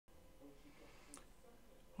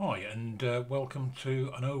Hi, and welcome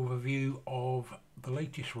to an overview of the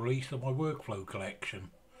latest release of my workflow collection.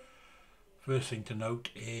 First thing to note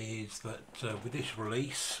is that with this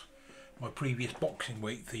release, my previous boxing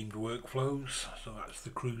weight themed workflows, so that's the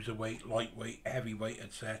cruiserweight, lightweight, heavyweight,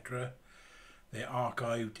 etc., they're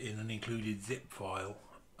archived in an included zip file,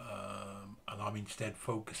 and I'm instead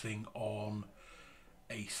focusing on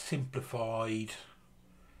a simplified,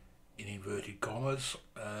 in inverted commas,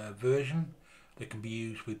 version that can be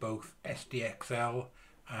used with both SDXL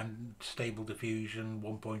and Stable Diffusion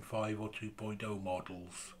 1.5 or 2.0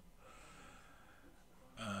 models.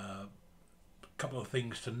 A couple of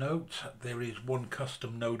things to note: there is one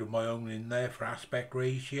custom node of my own in there for aspect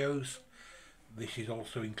ratios. This is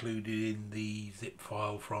also included in the zip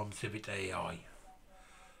file from Civit AI.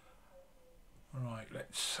 Right,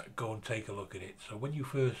 let's go and take a look at it. So when you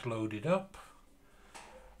first load it up,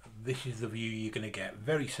 this is the view you're going to get,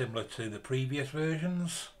 very similar to the previous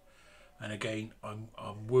versions, and again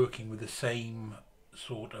I'm working with the same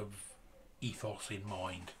sort of ethos in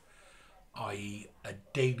mind, i.e. a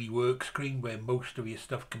daily work screen where most of your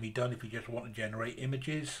stuff can be done if you just want to generate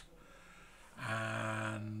images.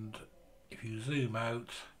 And if you zoom out,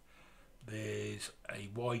 there's a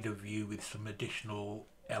wider view with some additional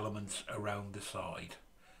elements around the side.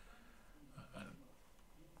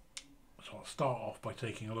 So I'll start off by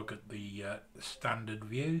taking a look at the standard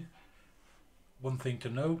view. One thing to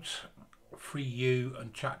note: FreeU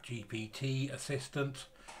and ChatGPT Assistant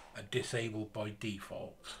are disabled by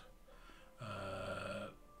default.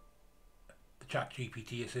 The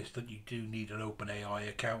ChatGPT Assistant you do need an OpenAI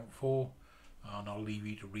account for, and I'll leave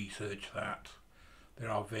you to research that.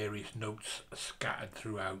 There are various notes scattered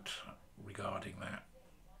throughout regarding that.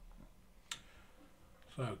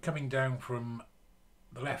 So coming down from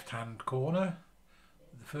the left hand corner,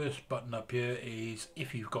 the first button up here is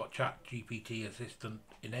if you've got ChatGPT Assistant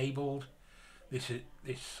enabled. This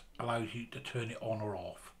allows you to turn it on or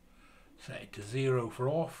off. Set it to 0 for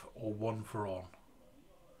off or 1 for on.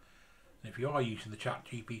 And if you are using the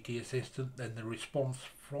ChatGPT Assistant, then the response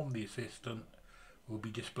from the assistant will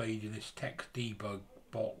be displayed in this text debug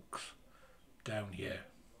box down here.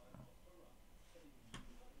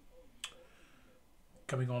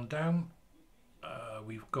 Coming on down,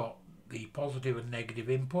 we've got the positive and negative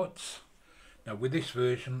inputs. Now with this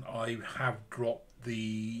version I have dropped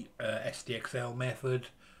the SDXL method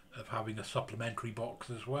of having a supplementary box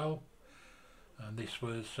as well, and this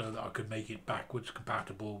was so that I could make it backwards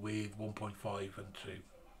compatible with 1.5 and 2.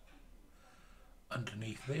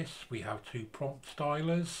 Underneath this we have two prompt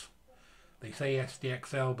stylers. They say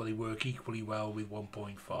SDXL, but they work equally well with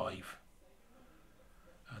 1.5.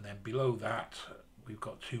 And then below that we've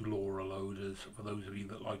got two LORA loaders for those of you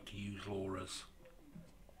that like to use LORAs.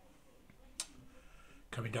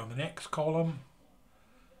 Coming down the next column,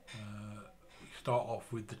 we start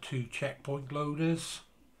off with the two checkpoint loaders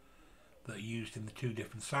that are used in the two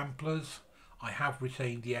different samplers. I have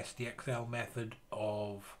retained the SDXL method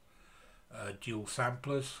of dual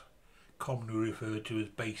samplers, commonly referred to as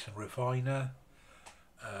base and refiner.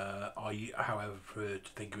 I however prefer to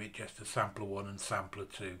think of it just as sampler 1 and sampler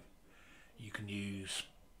 2. You can use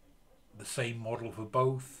the same model for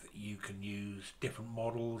both, you can use different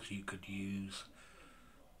models, you could use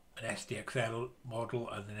an SDXL model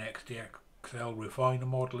and an SDXL refiner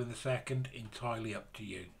model in the second, entirely up to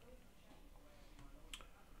you.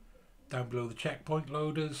 Down below the checkpoint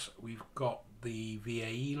loaders we've got the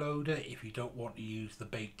VAE loader if you don't want to use the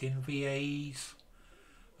baked in VAEs,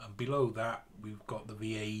 and below that we've got the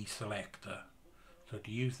VAE selector. So to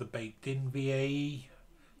use the baked in VAE,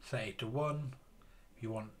 set it to 1. If you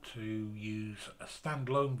want to use a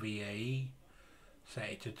standalone VAE, set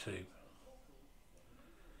it to 2.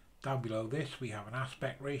 Down below this we have an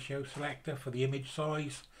aspect ratio selector for the image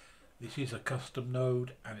size. This is a custom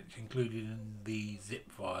node and it's included in the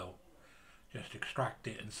zip file. Just extract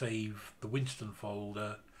it and save the Winstons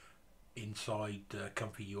folder inside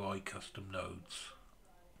ComfyUI custom nodes.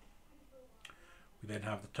 We then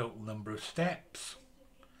have the total number of steps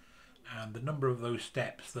and the number of those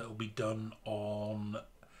steps that will be done on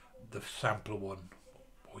the sampler 1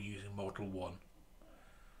 or using model 1.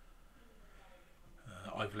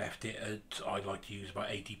 I've left it at, I like to use about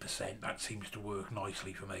 80%. That seems to work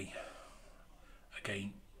nicely for me.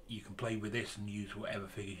 Again, you can play with this and use whatever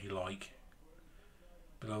figures you like.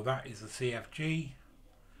 Below that is the CFG,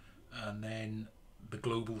 and then the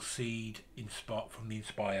global seed from the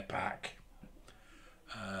Inspire pack.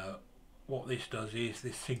 What this does is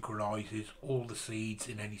this synchronizes all the seeds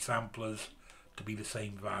in any samplers to be the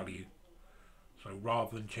same value. So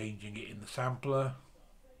rather than changing it in the sampler,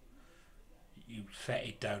 you set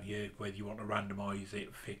it down here whether you want to randomize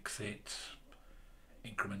it, fix it,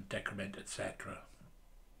 increment, decrement, etc.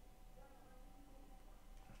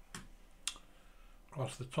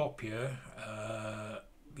 Across the top here,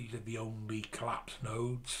 these are the only collapse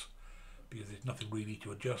nodes because there's nothing really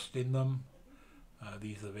to adjust in them.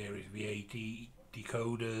 These are the various VAT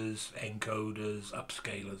decoders, encoders,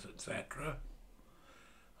 upscalers, etc.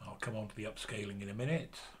 I'll come on to the upscaling in a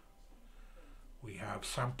minute. We have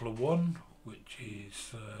sampler 1, which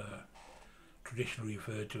is traditionally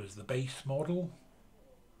referred to as the base model,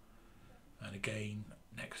 and again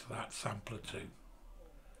next to that sampler 2.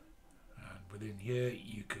 And within here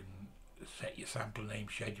you can set your sampler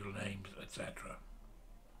names, schedule names, etc.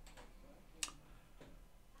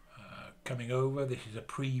 Coming over, this is a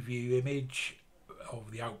preview image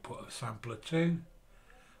of the output of sampler 2,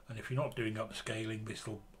 and if you're not doing upscaling, this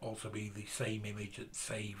will also be the same image that's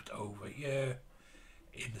saved over here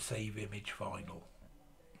in the save image final.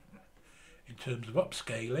 In terms of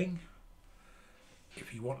upscaling,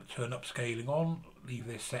 if you want to turn upscaling on, leave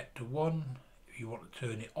this set to 1. If you want to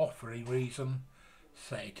turn it off for any reason,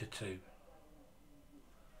 set it to 2.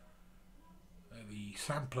 The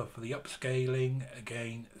sampler for the upscaling,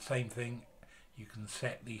 again, same thing. You can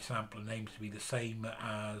set the sampler names to be the same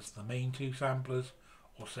as the main 2 samplers,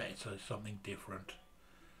 or set it to something different.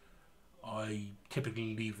 I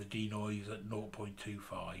typically leave the denoise at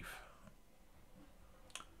 0.25.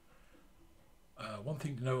 One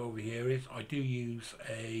thing to note over here is I do use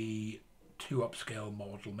a 2 upscale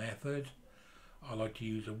model method. I like to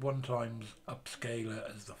use a 1 times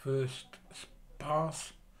upscaler as the first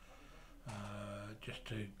pass, just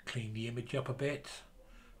to clean the image up a bit,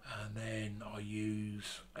 and then I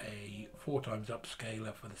use a 4 times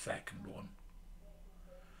upscaler for the second one.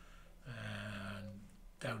 And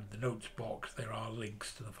down in the notes box there are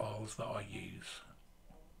links to the files that I use.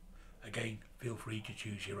 Again, feel free to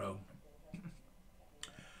choose your own.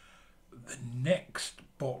 The next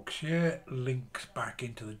box here links back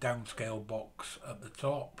into the downscale box at the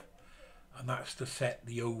top, and that's to set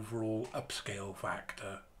the overall upscale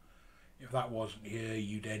factor. If that wasn't here,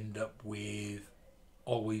 you'd end up with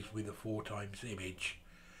always with a 4 times image.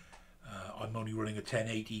 I'm only running a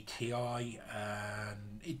 1080 Ti,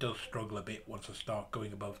 and it does struggle a bit once I start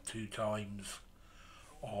going above 2 times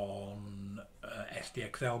on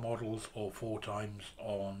SDXL models or 4 times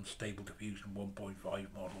on Stable Diffusion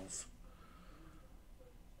 1.5 models.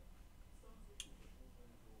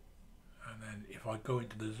 And then if I go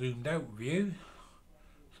into the zoomed out view,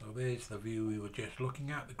 so there's the view we were just looking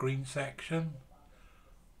at, the green section.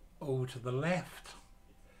 Over to the left,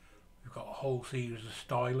 we've got a whole series of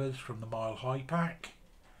stylers from the Mile High pack.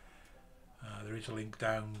 There is a link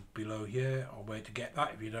down below here on where to get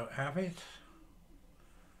that if you don't have it.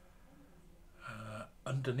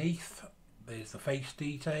 Underneath, there's the face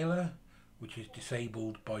detailer, which is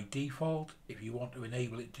disabled by default. If you want to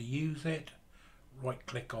enable it to use it, right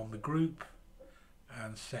click on the group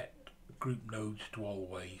and set group nodes to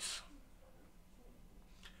always.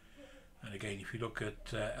 And again, if you look at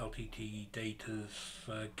LTT Data's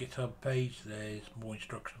GitHub page, there's more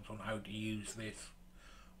instructions on how to use this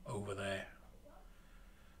over there.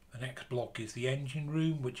 The next block is the engine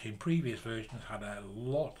room, which in previous versions had a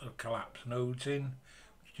lot of collapse nodes in,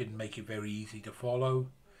 which didn't make it very easy to follow.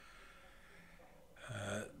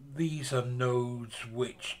 These are nodes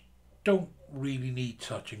which don't really need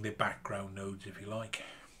touching, they're background nodes if you like.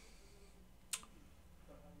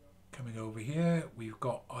 Coming over here, we've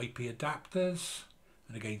got Ipadaptors,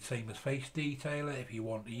 and again, same as face detailer. If you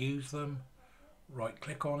want to use them, right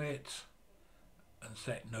click on it and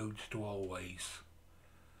set nodes to always.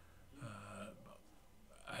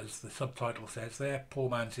 As the subtitle says there, poor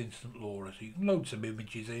man's instant LORA, so you can load some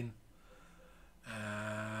images in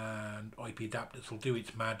and Ipadaptors will do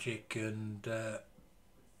its magic and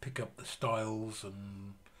pick up the styles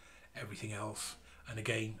and everything else. And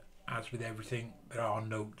again, as with everything, there are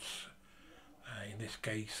notes, in this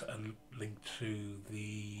case a link to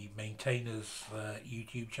the maintainer's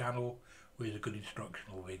YouTube channel with a good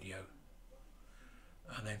instructional video.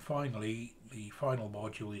 And then finally, the final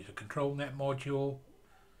module is a ControlNet module,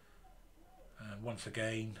 and once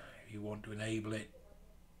again, if you want to enable it,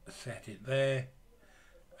 set it there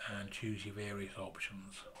and choose your various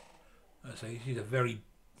options. So this is a very,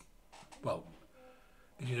 well,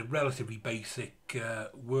 this is a relatively basic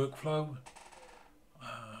workflow,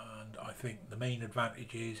 and I think the main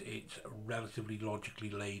advantage is it's relatively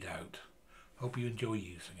logically laid out. Hope you enjoy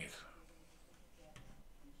using it.